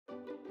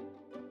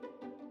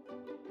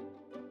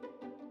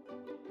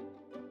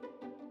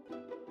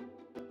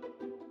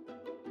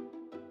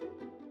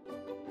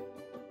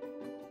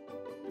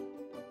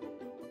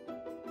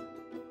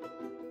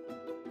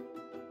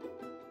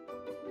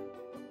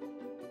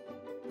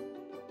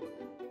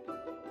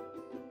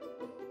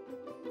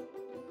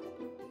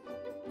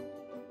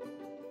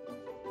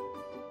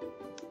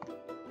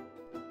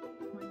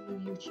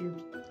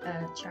YouTube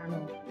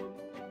channel.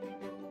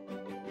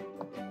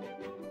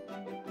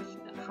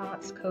 Compassionate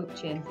Hearts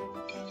Coaching.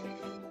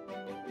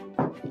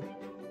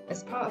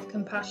 As part of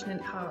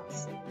Compassionate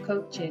Hearts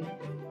Coaching,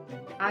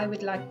 I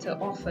would like to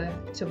offer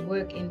to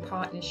work in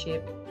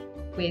partnership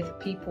with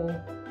people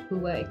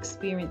who are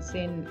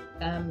experiencing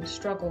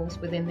struggles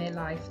within their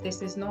life.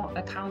 This is not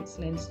a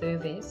counselling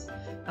service.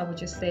 I would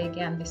just say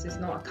again, this is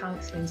not a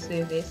counselling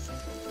service.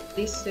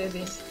 This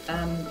service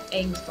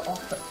aims to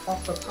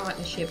offer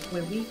partnership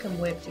where we can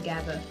work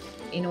together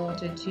in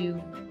order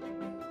to,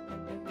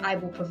 I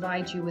will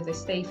provide you with a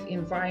safe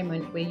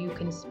environment where you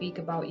can speak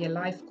about your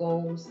life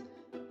goals,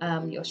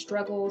 your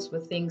struggles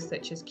with things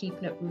such as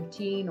keeping up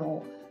routine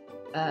or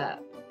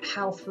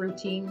health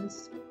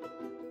routines.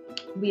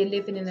 We are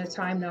living in a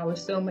time now with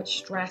so much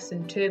stress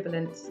and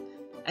turbulence,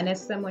 and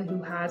as someone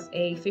who has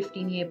a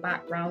 15-year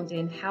background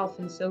in health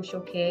and social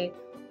care,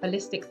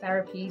 holistic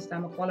therapies,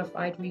 I'm a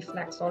qualified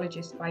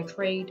reflexologist by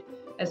trade,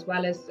 as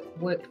well as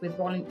worked with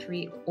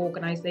voluntary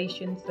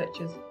organisations such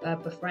as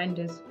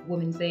Befrienders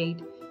Women's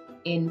Aid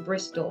in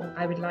Bristol.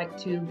 I would like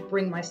to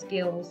bring my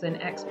skills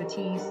and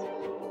expertise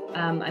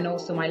and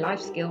also my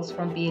life skills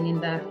from being in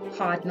the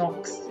hard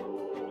knocks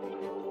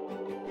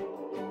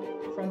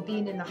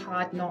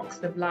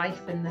of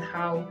life, and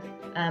how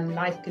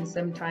life can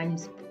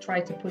sometimes try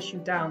to push you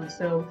down.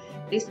 So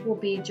this will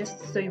be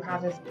just so you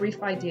have a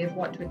brief idea of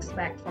what to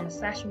expect from a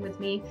session with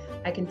me.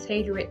 I can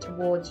tailor it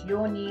towards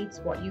your needs,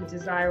 what you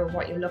desire, or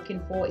what you're looking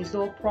for. It's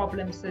all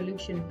problem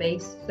solution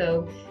based.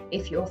 So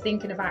if you're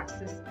thinking of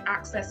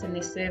accessing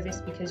this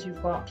service because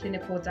you've got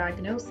clinical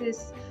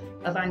diagnosis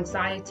of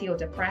anxiety or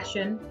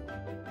depression,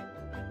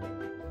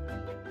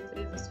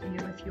 for you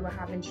if you are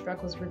having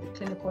struggles with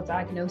clinical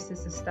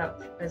diagnosis of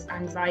stuff as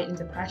anxiety and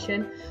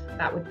depression,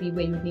 that would be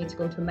where you would need to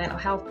go to a mental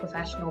health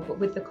professional. But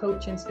with the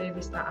coaching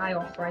service that I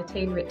offer, I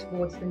tailor it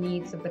towards the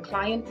needs of the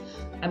client.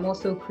 I'm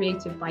also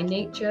creative by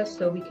nature,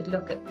 so we could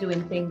look at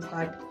doing things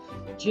like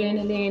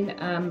journaling,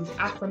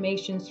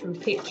 affirmations through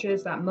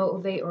pictures that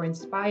motivate or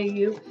inspire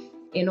you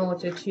in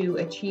order to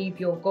achieve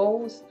your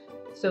goals.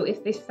 So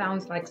if this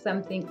sounds like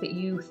something that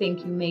you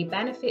think you may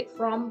benefit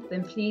from,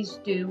 then please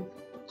do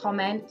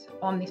comment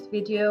on this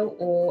video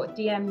or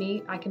DM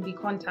me. I can be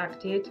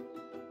contacted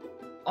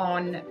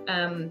on,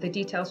 the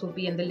details will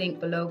be in the link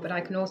below, but I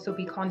can also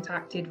be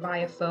contacted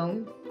via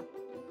phone.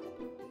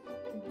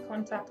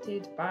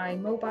 Contacted by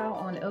mobile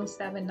on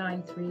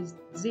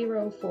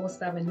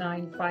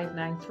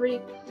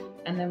 07930479593,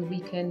 and then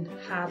we can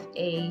have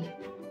a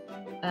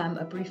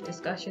brief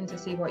discussion to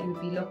see what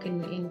you'd be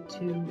looking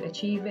into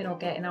achieving or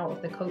getting out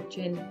of the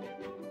coaching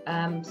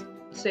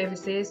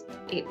services.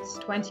 It's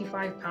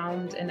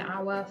 £25 an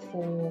hour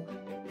for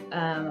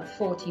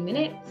 40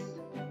 minutes.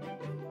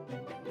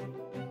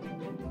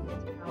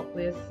 Help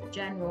with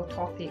general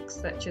topics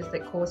such as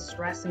that cause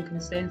stress and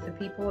concern for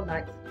people,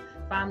 like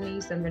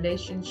families and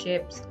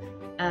relationships,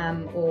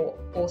 or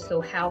also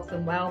health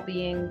and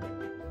well-being,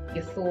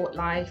 your thought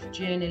life,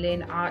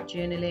 journaling, art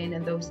journaling,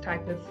 and those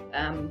type of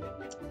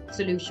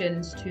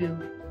solutions to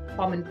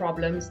common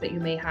problems that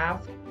you may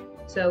have.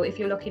 So if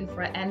you're looking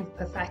for an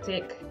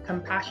empathetic,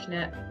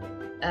 compassionate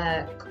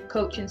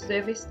coaching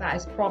service that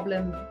is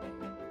problem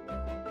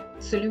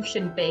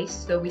solution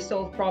based, so we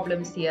solve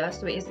problems here,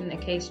 so it isn't a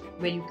case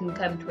where you can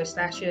come to a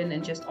session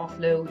and just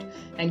offload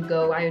and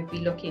go. I would be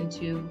looking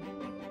to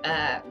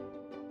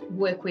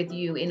work with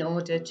you in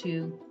order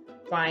to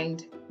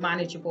find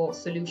manageable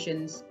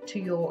solutions to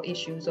your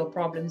issues or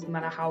problems, no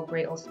matter how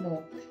great or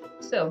small.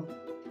 So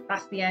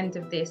that's the end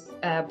of this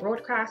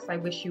broadcast. I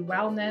wish you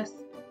wellness.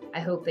 I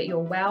hope that you're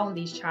well in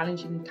these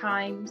challenging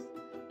times,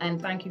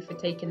 and thank you for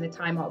taking the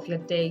time out of your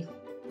day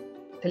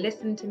to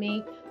listen to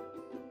me.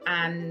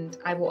 And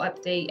I will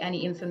update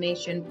any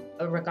information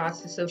in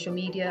regards to social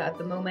media at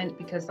the moment,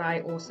 because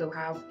I also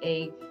have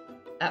a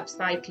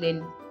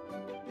upcycling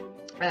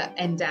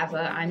endeavor.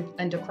 I'm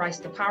under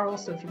Christ Apparel,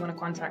 so if you want to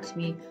contact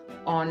me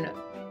on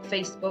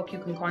Facebook, you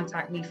can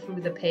contact me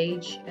through the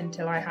page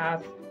until I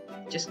have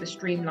just the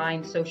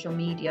streamlined social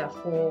media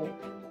for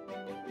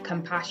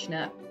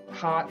Compassionate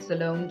Hearts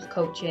Alone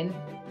Coaching,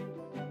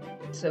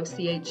 so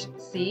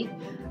CHC.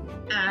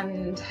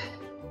 And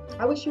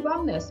I wish you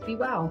wellness. Be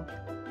well.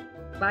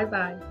 Bye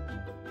bye.